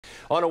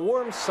On a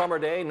warm summer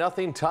day,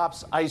 nothing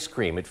tops ice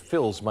cream. It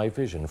fills my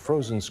vision.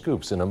 Frozen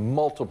scoops in a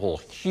multiple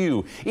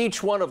hue,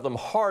 each one of them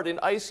hard and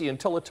icy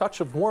until a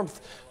touch of warmth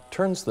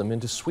turns them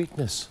into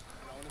sweetness.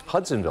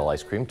 Hudsonville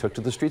Ice Cream took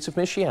to the streets of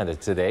Michiana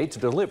today to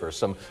deliver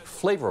some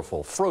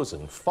flavorful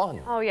frozen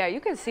fun. Oh yeah, you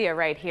can see it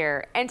right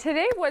here. And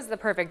today was the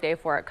perfect day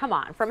for it. Come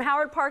on, from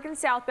Howard Park in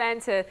South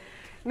Bend to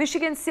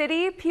Michigan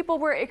City, people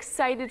were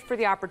excited for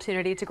the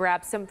opportunity to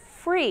grab some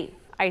free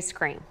ice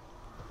cream.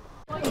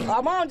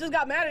 Our mom just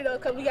got mad at us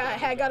because we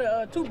had got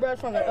a toothbrush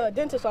from the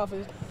dentist's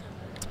office.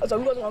 So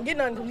we wasn't gonna get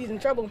nothing because he's in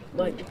trouble.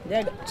 But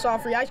they saw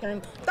free ice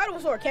cream. Thought it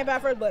was for a camp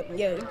at first, but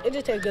yeah, it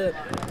just tastes good.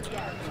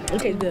 It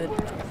tastes good.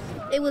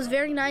 It was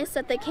very nice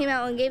that they came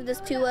out and gave this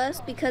to us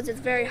because it's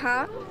very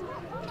hot.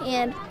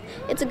 And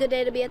it's a good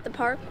day to be at the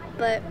park,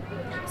 but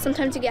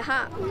sometimes you get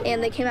hot.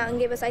 And they came out and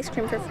gave us ice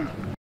cream for free.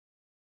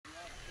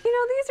 You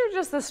know, these are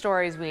just the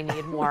stories we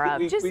need more of.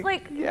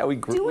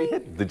 we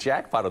hit the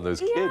jackpot on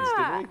those kids,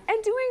 didn't we?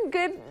 And doing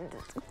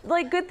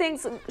good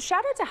things.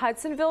 Shout out to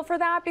Hudsonville for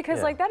that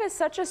because that is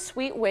such a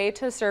sweet way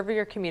to serve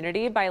your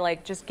community by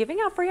just giving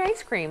out free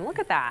ice cream. Look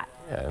at that.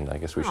 Yeah, and I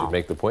guess we should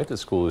make the point that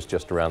school is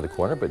just around the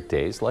corner, but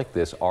days like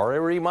this are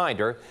a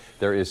reminder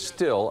there is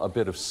still a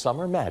bit of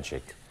summer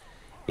magic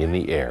in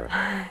the air.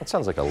 That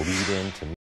sounds like a lead-in to